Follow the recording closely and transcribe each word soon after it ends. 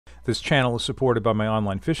This channel is supported by my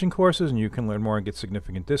online fishing courses, and you can learn more and get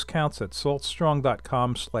significant discounts at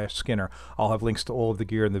saltstrong.com/Skinner. I'll have links to all of the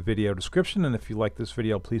gear in the video description, and if you like this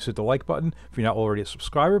video, please hit the like button. If you're not already a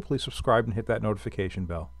subscriber, please subscribe and hit that notification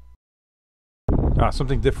bell.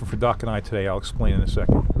 Something different for Doc and I today. I'll explain in a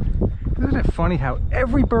second. Isn't it funny how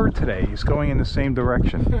every bird today is going in the same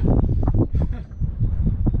direction?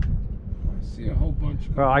 I see a whole bunch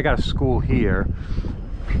of... Well, I got a school here.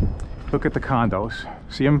 Look at the condos.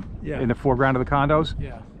 See them in the foreground of the condos?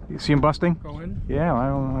 Yeah. You see them busting? Go in? Yeah,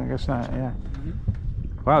 I guess not, yeah.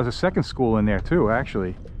 Wow, there's a second school in there too,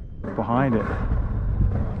 actually, behind it.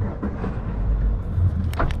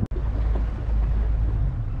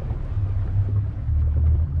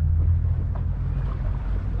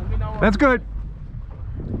 That's good.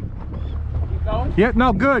 Keep going? Yeah,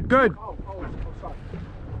 no, good. Sorry.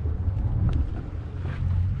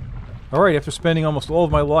 All right, after spending almost all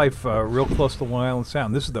of my life real close to Long Island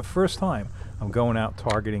Sound, this is the first time I'm going out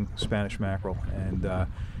targeting Spanish mackerel. And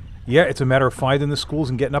yeah, it's a matter of finding the schools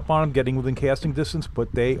and getting up on them, getting within casting distance,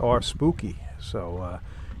 but they are spooky. So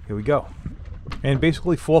here we go. And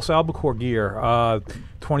basically false albacore gear,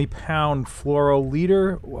 20-pound fluoro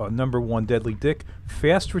leader, #1 deadly dick,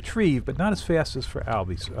 fast retrieve, but not as fast as for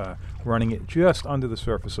albies, running it just under the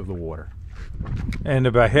surface of the water. And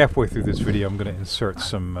about halfway through this video, I'm going to insert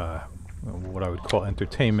some what I would call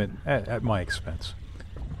entertainment at my expense.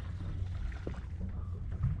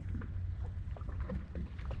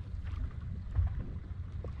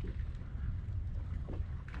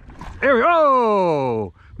 There we go!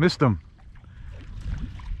 Oh! Missed him.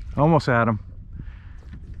 Almost had him.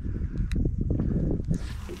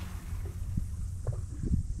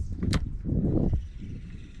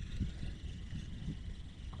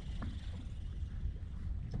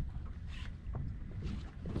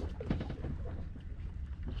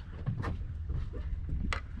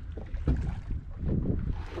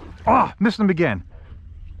 Oh, missed him again.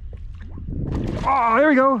 Oh, there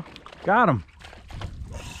we go. Got him.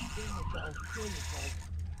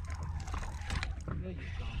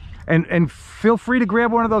 And feel free to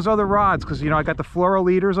grab one of those other rods, because, you know, I got the fluoro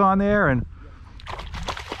leaders on there, and...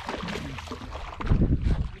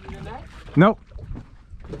 Nope.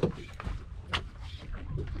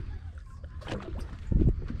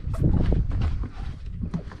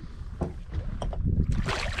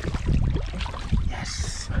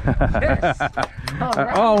 Yes. Yes. Right.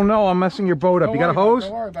 Oh no, I'm messing your boat up. You got a hose?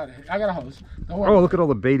 Don't worry about it. I got a hose. Don't worry. Oh, look at all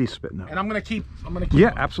the bait he's spitting out. And I'm gonna keep.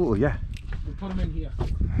 Yeah, absolutely. Yeah. We'll put them in here.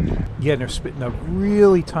 Yeah, and they're spitting a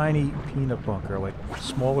really tiny peanut bunker, like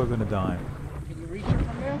smaller than a dime. Can you reach it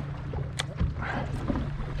from there?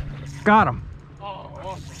 Got him. Oh,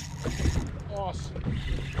 awesome. Awesome.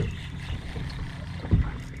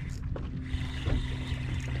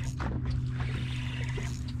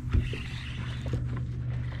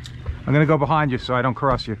 I'm gonna go behind you so I don't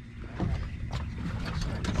cross you.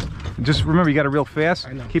 Just remember, you got to reel fast.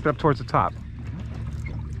 I know. Keep it up towards the top.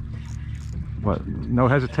 But no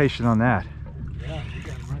hesitation on that. Yeah, you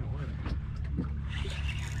got it right away.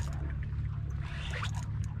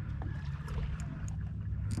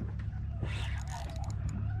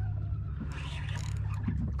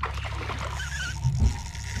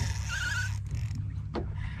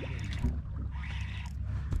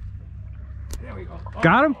 There we go. Oh.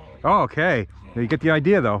 Got him? Oh, okay. You get the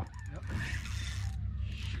idea, though.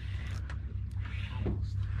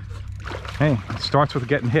 Hey, it starts with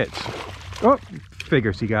getting hits. Oh,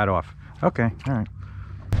 figures he got off. Okay, all right.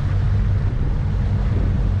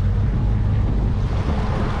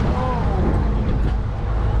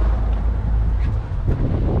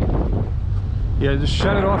 Yeah, just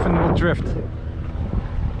shut it off and we'll drift.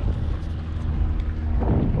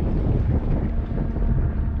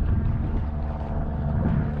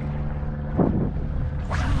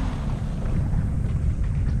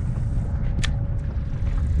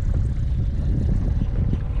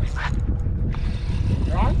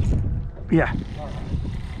 Yeah.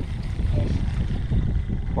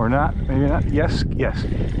 Or not, maybe not. Yes, yes.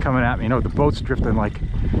 Coming at me. No, the boat's drifting like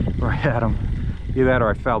right at him. Either that or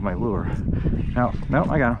I fouled my lure. No, no,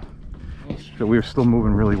 I got him. So we were still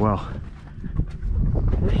moving really well.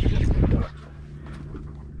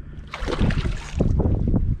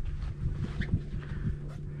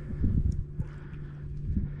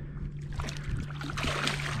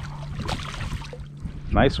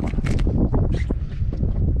 Nice one.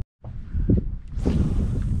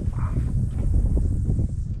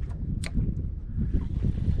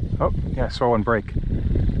 Oh, yeah, I saw one break.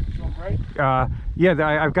 Yeah,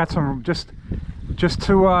 I've got some just to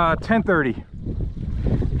 10:30.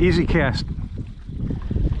 Easy cast.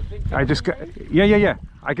 I just got, yeah.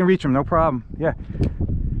 I can reach him, no problem. Yeah.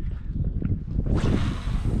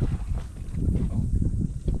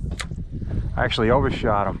 I actually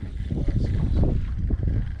overshot him.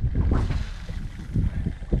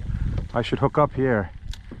 I should hook up here.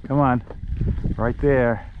 Come on. Right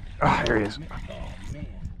there. Ah, there he is.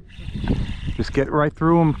 Just get right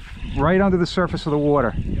through him, right under the surface of the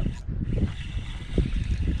water.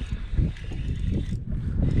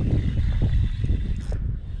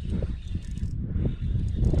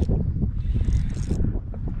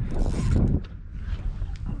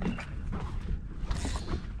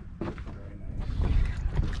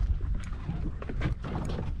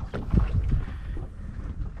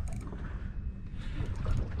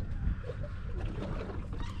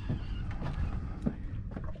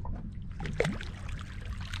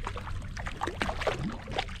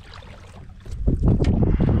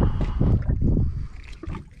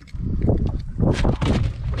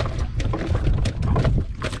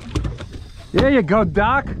 There you go,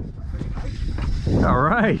 Doc. All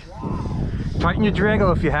right. Tighten your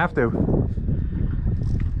draggle if you have to,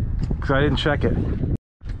 because I didn't check it.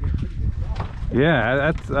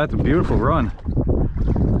 Yeah, that's a beautiful run.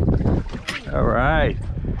 All right.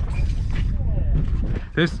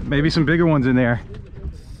 There's maybe some bigger ones in there.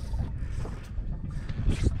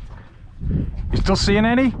 You still seeing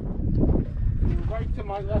any? Right to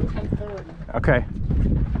my left, 10:30. Okay.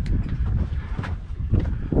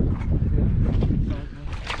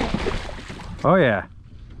 Oh yeah.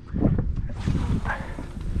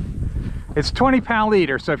 It's 20-pound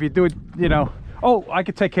leader, so if you do it, you know. Oh, I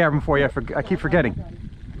could take care of him for you. I keep forgetting.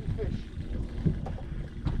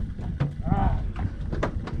 Ah.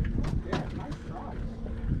 Yeah, nice try.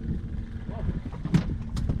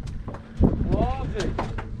 Love it.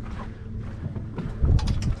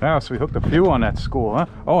 Oh, so we hooked a few on that school, huh?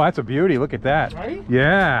 Oh, that's a beauty. Look at that. Right?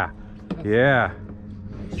 Yeah. Yeah.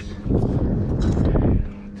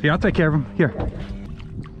 See, I'll take care of him. Here.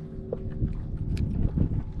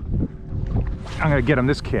 I'm gonna get him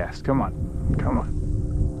this cast. Come on. Come on.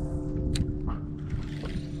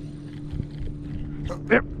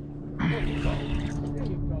 Yep. There you go.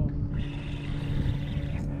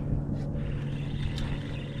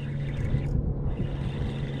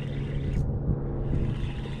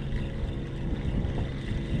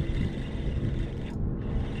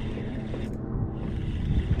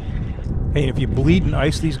 Hey, if you bleed and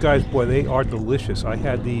ice these guys, boy, they are delicious. I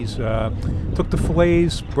had these, took the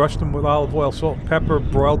fillets, brushed them with olive oil, salt and pepper,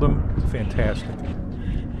 broiled them. Fantastic.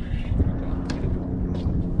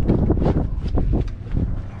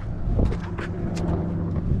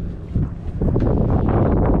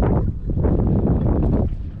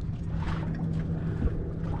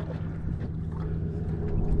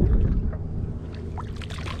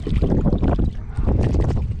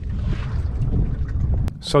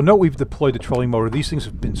 So note we've deployed the trolling motor. These things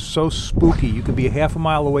have been so spooky. You could be a half a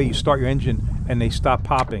mile away, you start your engine, and they stop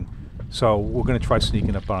popping. So we're going to try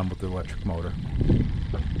sneaking up on them with the electric motor.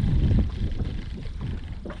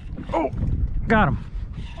 Oh, got him.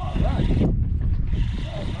 All right.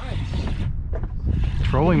 Oh, nice.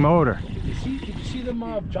 Trolling motor. Did you see them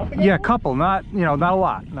jumping? Yeah, a couple, not, you know, not a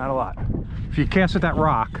lot, not a lot. If you can't set that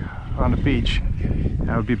rock on the beach,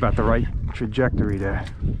 that would be about the right trajectory there.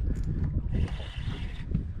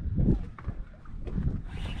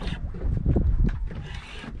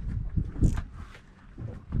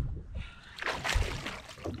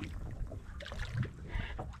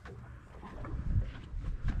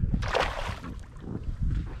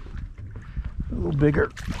 A little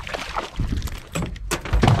bigger.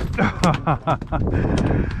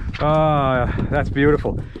 That's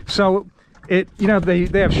beautiful. So it, you know, they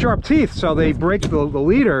have sharp teeth, so they break the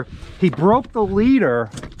leader. He broke the leader,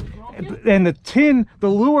 and the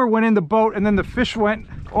lure went in the boat, and then the fish went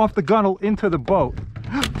off the gunnel into the boat.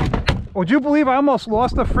 Would you believe I almost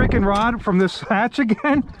lost a freaking rod from this hatch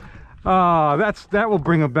again? That will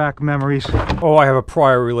bring back memories. Oh, I have a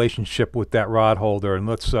prior relationship with that rod holder, and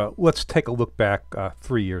let's take a look back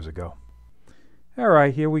 3 years ago. All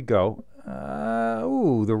right, here we go.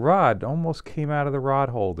 Ooh, the rod almost came out of the rod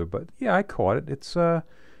holder, but yeah, I caught it. It's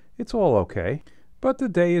all okay. But the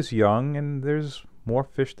day is young, and there's more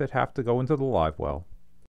fish that have to go into the live well.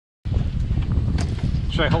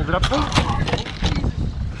 Should I hold it up?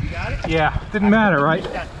 You got it? Yeah, didn't matter, right?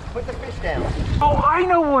 Put the fish down. Oh, I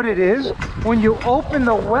know what it is. When you open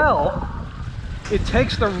the well, it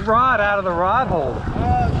takes the rod out of the rod holder.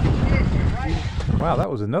 Oh, shit, you're right. Wow,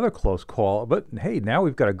 that was another close call. But hey, now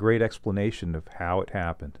we've got a great explanation of how it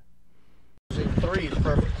happened. 3 is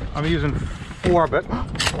perfect. I'm using 4, but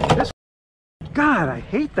this God, I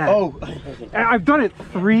hate that. Oh. I've done it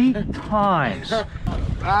 3 times.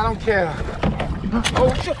 I don't care.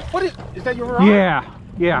 Oh, shit. What is that your rod? Yeah,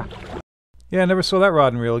 yeah. Yeah, I never saw that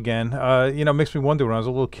rod and reel again. You know, it makes me wonder when I was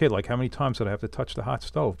a little kid, like how many times did I have to touch the hot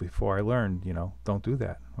stove before I learned, you know, don't do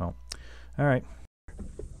that. Well, all right.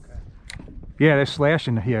 Yeah, they're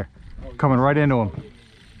slashing here. Coming right into them.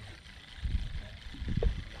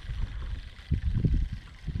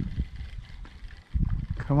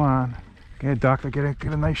 Come on. Yeah, Doctor, get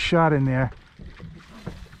a nice shot in there.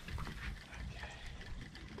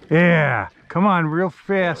 Yeah. Come on, real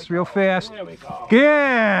fast, real fast. There we go.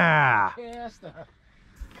 Yeah. Faster.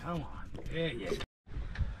 Come on. There you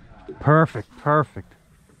go. Perfect, perfect.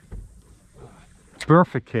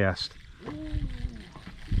 Perfect cast.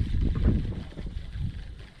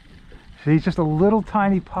 See, just a little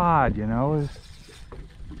tiny pod, you know.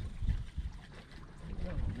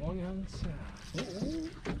 Long hands.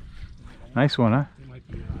 Nice one, huh? It might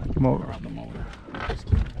be Come over. on the motor.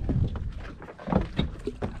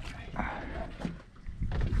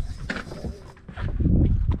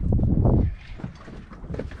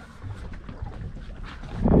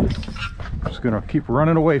 Just gonna keep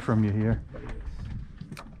running away from you here.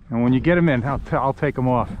 And when you get them in, I'll take them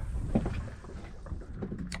off.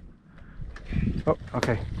 Oh,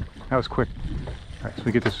 okay. That was quick. All right, so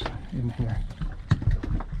we get this in here.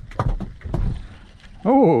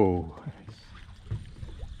 Oh!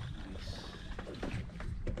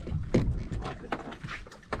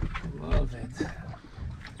 Love it.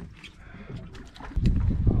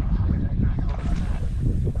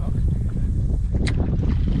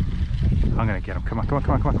 I'm gonna get him. Come on, come on,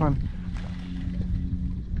 come on, come on, come on.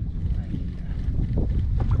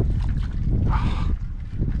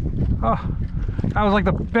 Oh, that was like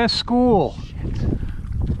the best school.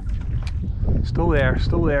 Still there,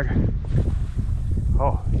 still there.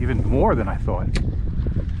 Oh, even more than I thought.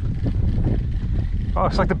 Oh,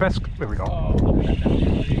 it's like the best. There we go. Oh, look at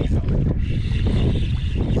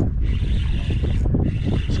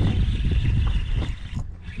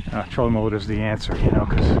that. Trolling motor is the answer, you know,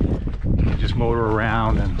 because you can just motor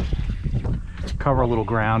around and cover a little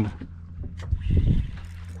ground.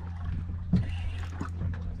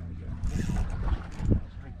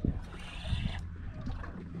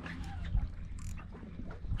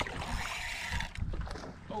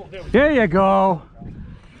 Oh, there we go. There you go.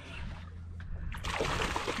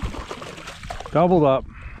 Doubled up.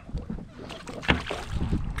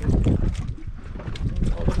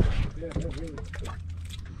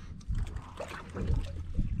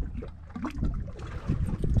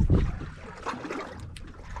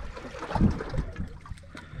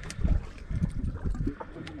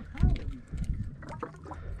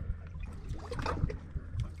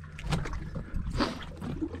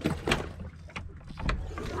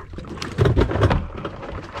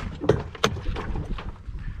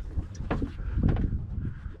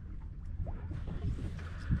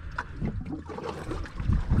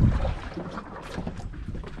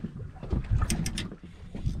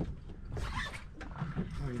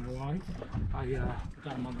 Oh, you know why? I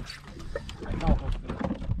got him on the. I know.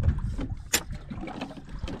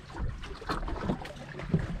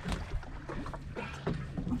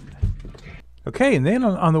 Okay, and then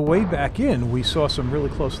on the way back in, we saw some really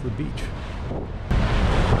close to the beach.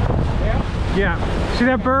 Yeah? Yeah. See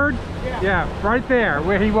that bird? Yeah. Yeah, right there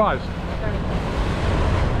where he was.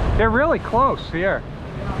 They're really close here.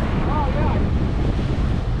 Oh, yeah.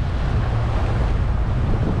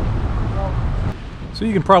 So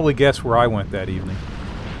you can probably guess where I went that evening.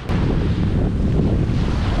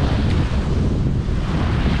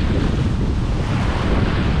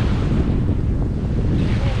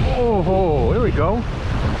 Oh, there we go.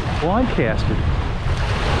 Blind casted.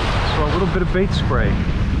 So a little bit of bait spray.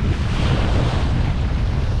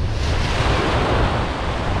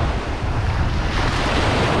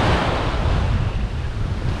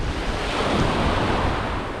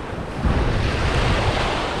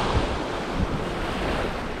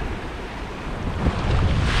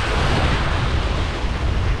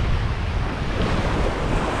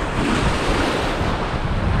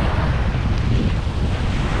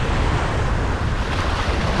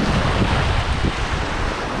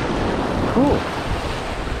 Cool.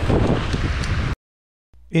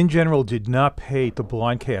 In general, did not pay to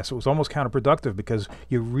blind cast. It was almost counterproductive because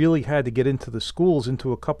you really had to get into the schools,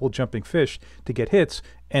 into a couple of jumping fish to get hits.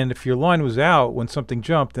 And if your line was out when something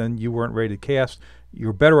jumped, then you weren't ready to cast.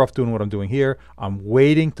 You're better off doing what I'm doing here. I'm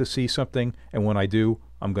waiting to see something, and when I do,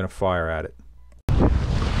 I'm going to fire at it.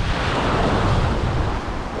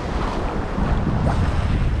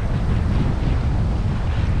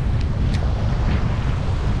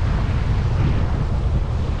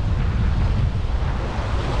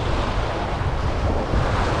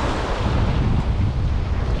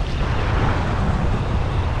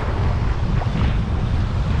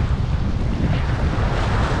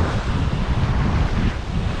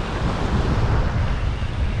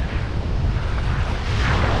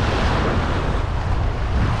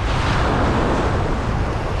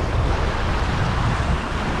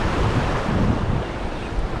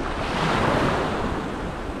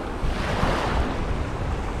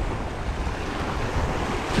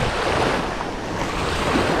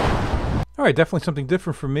 All right, definitely something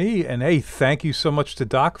different for me. And hey, thank you so much to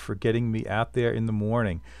Doc for getting me out there in the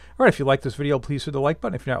morning. All right, if you like this video, please hit the like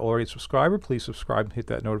button. If you're not already a subscriber, please subscribe and hit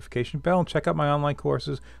that notification bell. And check out my online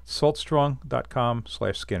courses,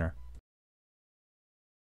 saltstrong.com/Skinner.